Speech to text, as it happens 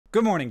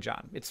Good morning,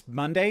 John. It's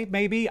Monday,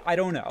 maybe? I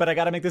don't know. But I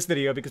gotta make this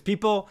video because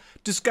people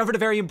discovered a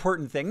very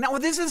important thing. Now,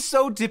 this is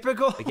so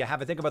typical. Like, you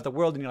have to think about the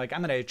world and you're like, I'm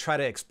gonna try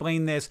to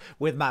explain this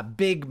with my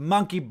big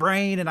monkey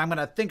brain and I'm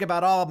gonna think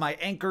about all my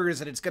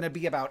anchors and it's gonna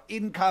be about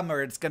income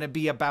or it's gonna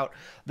be about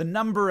the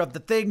number of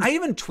the things. I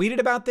even tweeted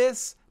about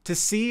this to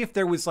see if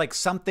there was like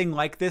something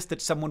like this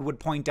that someone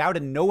would point out,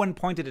 and no one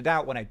pointed it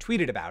out when I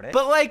tweeted about it.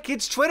 But like,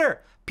 it's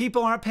Twitter.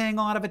 People aren't paying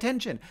a lot of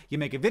attention. You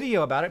make a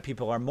video about it,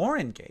 people are more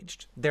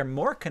engaged. They're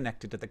more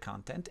connected to the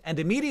content, and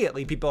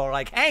immediately people are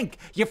like, Hank,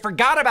 you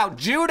forgot about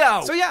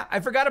judo. So yeah, I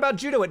forgot about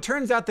judo. It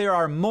turns out there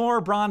are more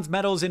bronze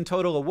medals in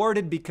total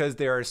awarded because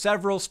there are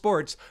several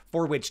sports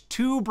for which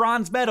 2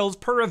 bronze medals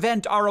per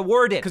event are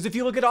awarded. Because if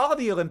you look at all of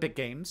the Olympic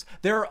Games,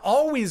 there are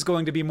always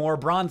going to be more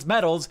bronze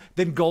medals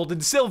than gold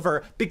and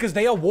silver because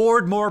they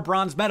award more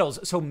bronze medals.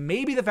 So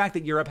maybe the fact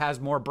that Europe has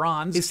more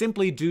bronze is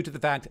simply due to the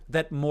fact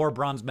that more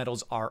bronze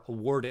medals are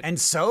awarded.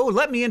 And so,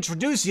 let me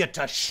introduce you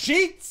to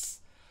sheets.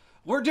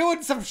 We're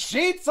doing some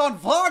sheets on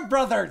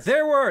Vlogbrothers.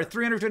 There were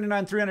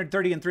 329,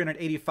 330, and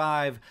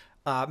 385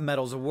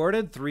 medals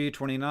awarded.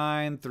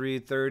 329,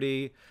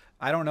 330.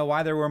 I don't know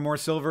why there were more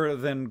silver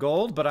than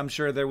gold, but I'm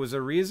sure there was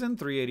a reason.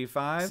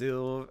 385.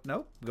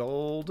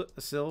 Gold,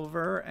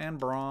 silver, and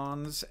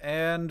bronze.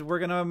 And we're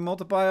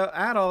gonna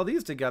add all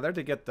these together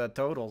to get the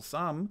total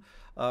sum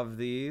of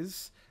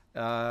these.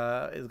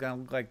 Is gonna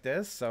look like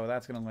this, so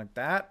that's gonna look like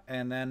that,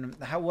 and then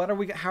how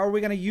are we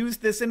gonna use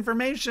this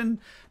information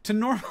to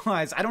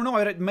normalize? I don't know.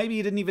 Maybe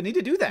you didn't even need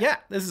to do that. Yeah,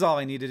 this is all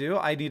I need to do.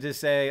 I need to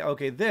say,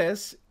 okay,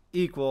 this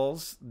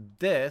equals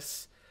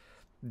this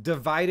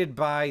divided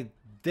by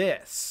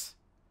this.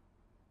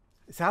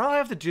 Is that all I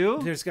have to do?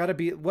 There's got to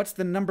be, what's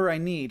the number I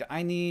need?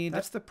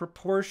 That's the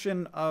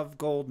proportion of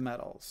gold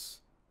medals.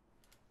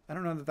 I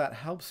don't know that that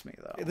helps me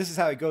though. This is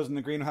how it goes in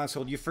the Green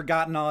household. You've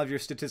forgotten all of your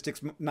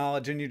statistics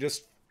knowledge and you're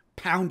just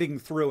pounding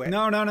through it.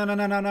 No. This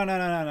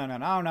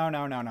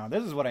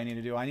is what I need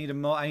to do. I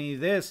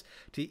need this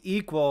to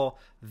equal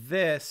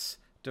this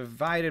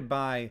divided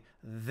by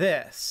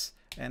this.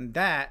 And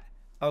that,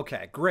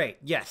 okay, great.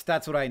 Yes,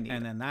 that's what I need.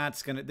 And then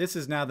this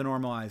is now the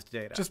normalized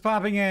data. Just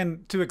popping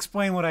in to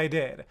explain what I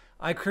did.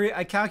 I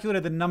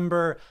calculated the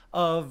number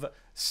of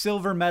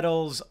silver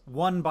medals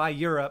won by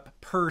Europe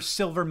per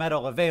silver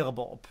medal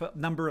available,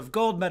 number of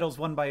gold medals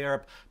won by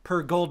Europe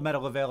per gold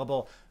medal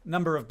available,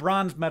 number of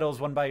bronze medals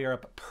won by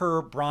Europe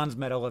per bronze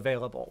medal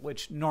available,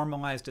 which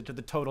normalized it to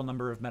the total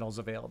number of medals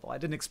available. I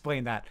didn't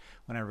explain that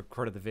when I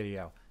recorded the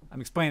video.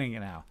 I'm explaining it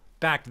now.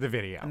 Back to the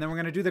video. And then we're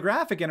gonna do the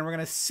graph again and we're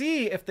gonna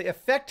see if the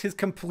effect has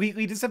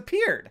completely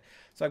disappeared.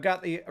 So I've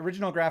got the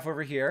original graph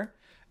over here.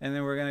 And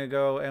then we're gonna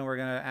go and we're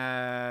gonna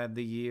add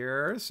the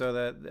year so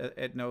that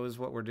it knows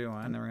what we're doing.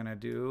 And then we're gonna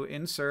do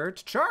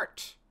insert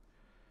chart.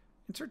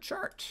 Insert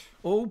chart.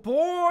 Oh boy,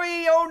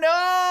 oh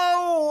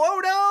no,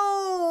 oh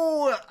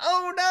no,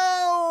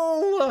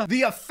 oh no.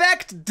 The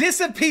effect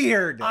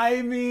disappeared.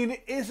 I mean,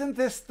 isn't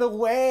this the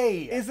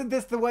way? Isn't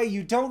this the way?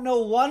 You don't know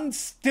one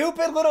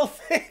stupid little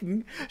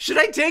thing. Should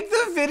I take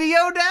the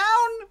video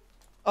down?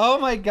 Oh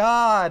my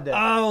God.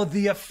 Oh,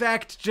 the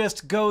effect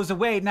just goes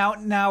away. Now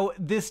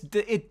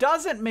it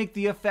doesn't make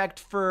the effect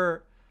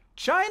for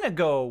China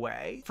go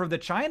away. For the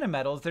China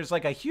medals, there's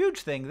like a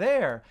huge thing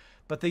there,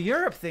 but the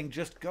Europe thing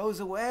just goes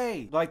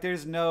away. Like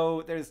there's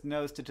no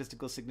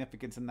statistical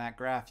significance in that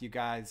graph, you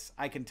guys.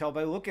 I can tell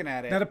by looking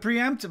at it. Now to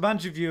preempt a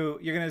bunch of you,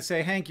 you're gonna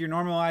say, Hank, you're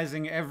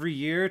normalizing every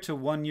year to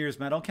 1 year's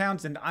medal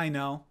counts, and I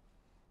know.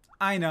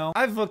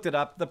 I've looked it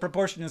up. The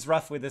proportion is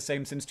roughly the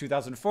same since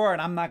 2004,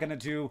 and I'm not gonna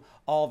do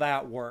all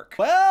that work.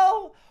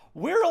 Well,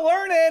 we're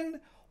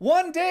learning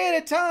one day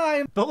at a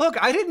time. But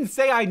look, I didn't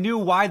say I knew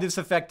why this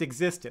effect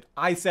existed.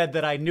 I said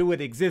that I knew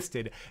it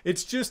existed.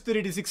 It's just that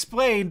it is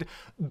explained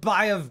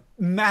by a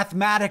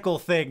mathematical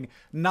thing,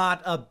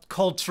 not a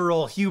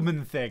cultural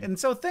human thing. And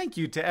so thank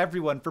you to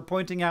everyone for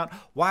pointing out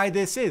why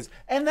this is.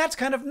 And that's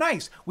kind of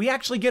nice. We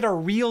actually get a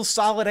real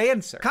solid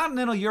answer.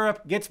 Continental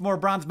Europe gets more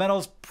bronze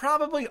medals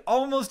probably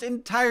almost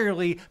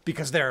entirely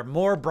because there are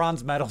more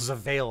bronze medals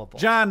available.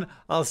 John,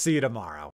 I'll see you tomorrow.